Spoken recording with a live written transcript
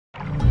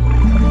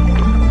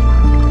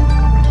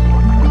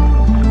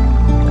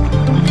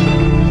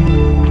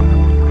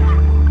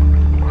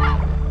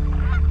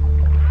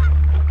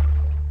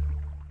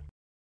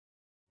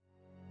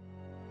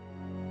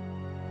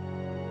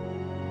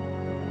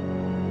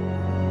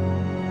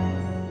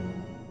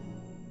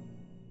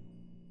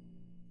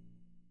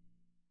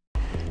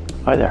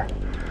Hi there.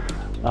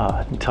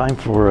 Time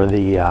for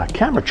the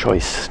camera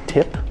choice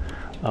tip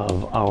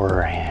of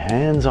our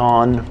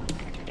hands-on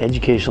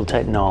educational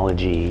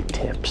technology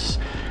tips.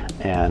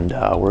 And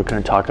we're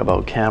going to talk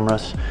about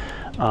cameras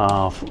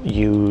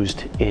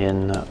used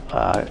in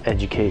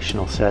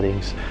educational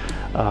settings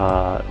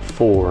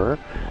for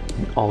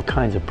all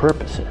kinds of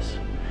purposes.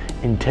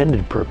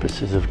 Intended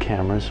purposes of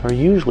cameras are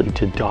usually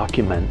to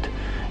document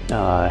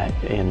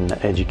in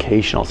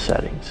educational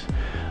settings.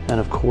 And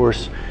of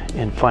course,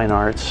 in fine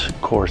arts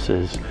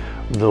courses,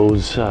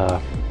 those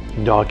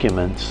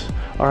documents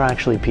are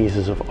actually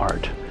pieces of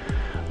art.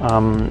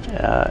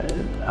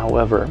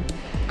 However,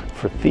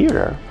 for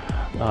theater,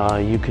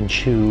 you can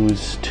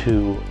choose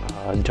to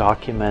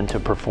document a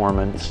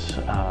performance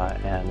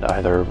and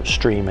either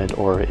stream it,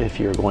 or if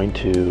you're going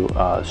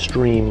to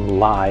stream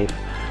live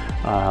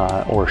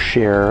or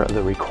share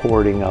the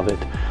recording of it,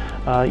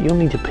 you'll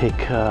need to pick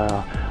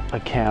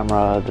a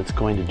camera that's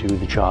going to do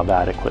the job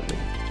adequately.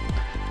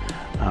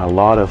 A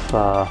lot of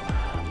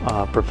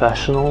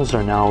professionals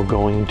are now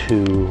going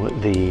to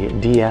the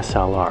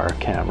DSLR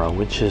camera,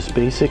 which is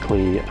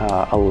basically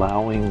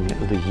allowing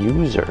the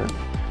user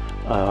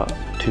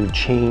to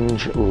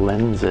change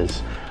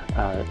lenses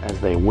as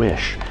they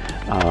wish,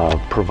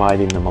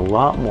 providing them a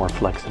lot more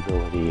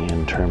flexibility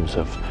in terms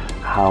of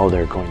how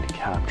they're going to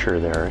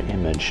capture their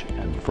image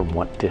and from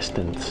what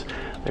distance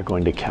they're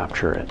going to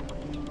capture it.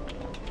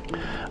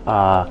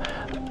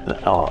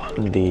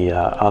 The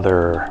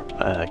other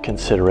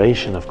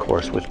consideration, of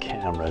course, with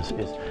cameras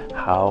is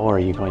how are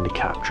you going to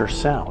capture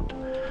sound.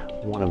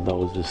 One of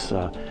those is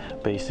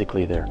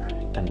basically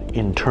an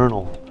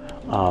internal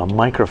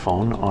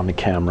microphone on the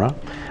camera,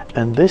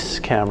 and this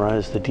camera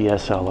is the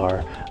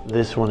DSLR.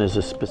 This one is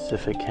a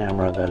specific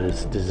camera that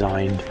is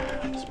designed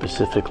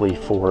specifically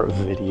for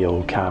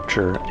video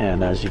capture,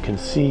 and as you can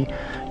see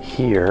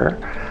here,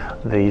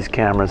 these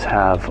cameras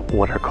have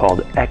what are called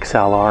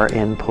XLR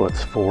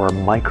inputs for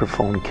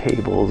microphone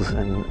cables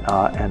and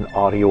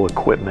audio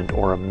equipment,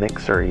 or a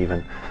mixer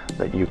even,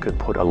 that you could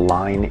put a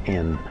line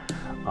in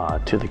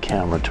to the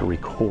camera to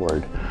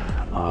record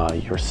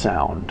your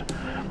sound.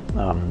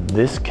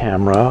 This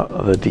camera,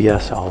 the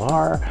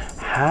DSLR,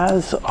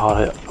 has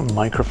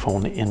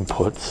microphone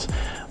inputs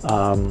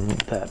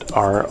that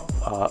are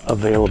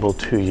available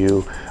to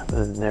you.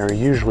 They're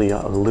usually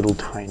a little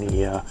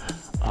tiny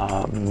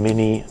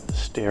mini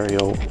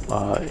stereo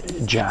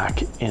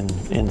jack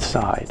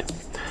inside.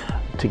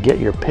 To get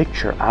your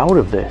picture out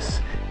of this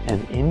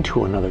and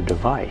into another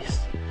device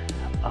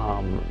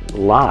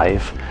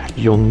live,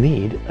 you'll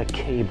need a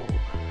cable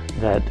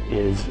that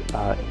is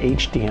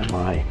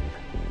HDMI,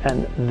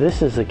 and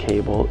this is a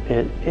cable.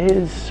 It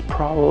is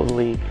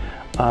probably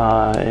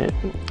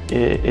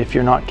if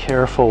you're not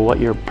careful what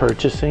you're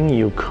purchasing,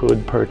 you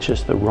could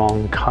purchase the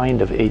wrong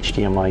kind of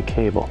HDMI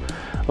cable.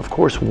 Of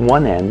course,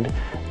 one end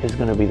is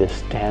going to be the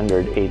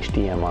standard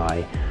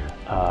HDMI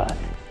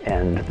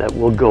end that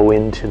will go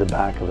into the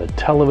back of a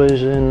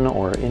television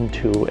or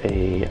into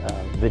a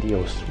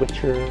video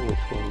switcher, which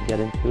we'll get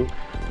into.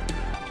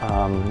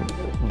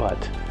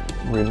 But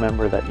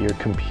remember that your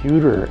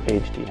computer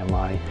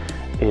HDMI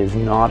is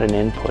not an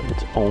input,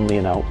 it's only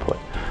an output.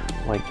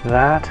 Like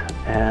that,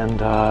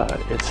 and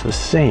it's the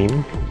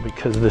same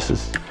because this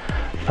is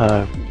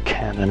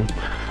Canon.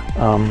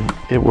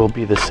 It will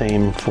be the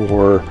same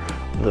for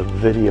the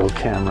video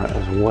camera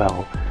as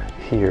well.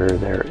 Here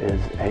there is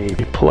a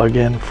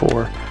plug-in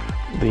for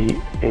the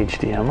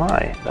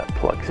HDMI that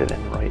plugs it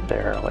in right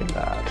there like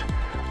that.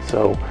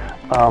 So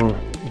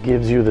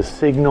gives you the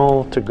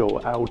signal to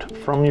go out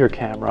from your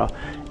camera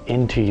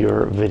into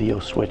your video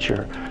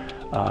switcher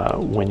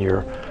when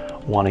you're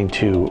wanting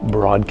to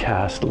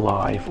broadcast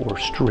live or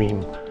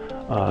stream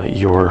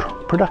your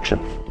production.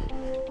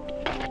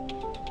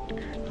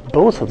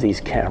 Both of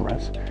these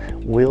cameras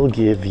will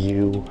give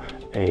you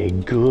a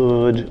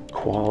good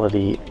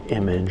quality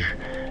image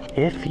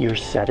if you're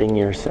setting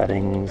your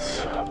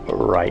settings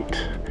right,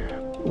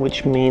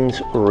 which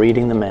means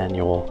reading the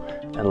manual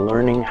and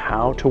learning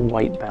how to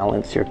white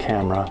balance your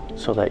camera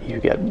so that you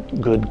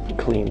get good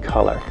clean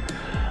color.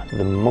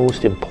 The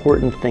most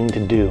important thing to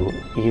do,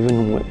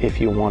 even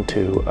if you want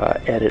to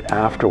edit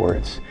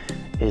afterwards,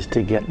 is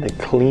to get the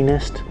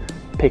cleanest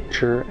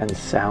picture and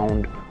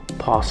sound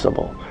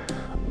possible,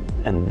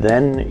 and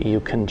then you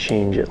can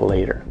change it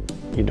later.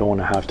 You don't want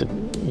to have to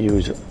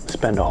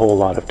spend a whole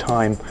lot of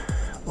time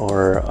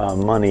or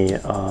money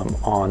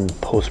on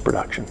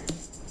post-production.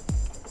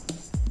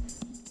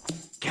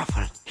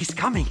 Careful, he's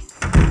coming.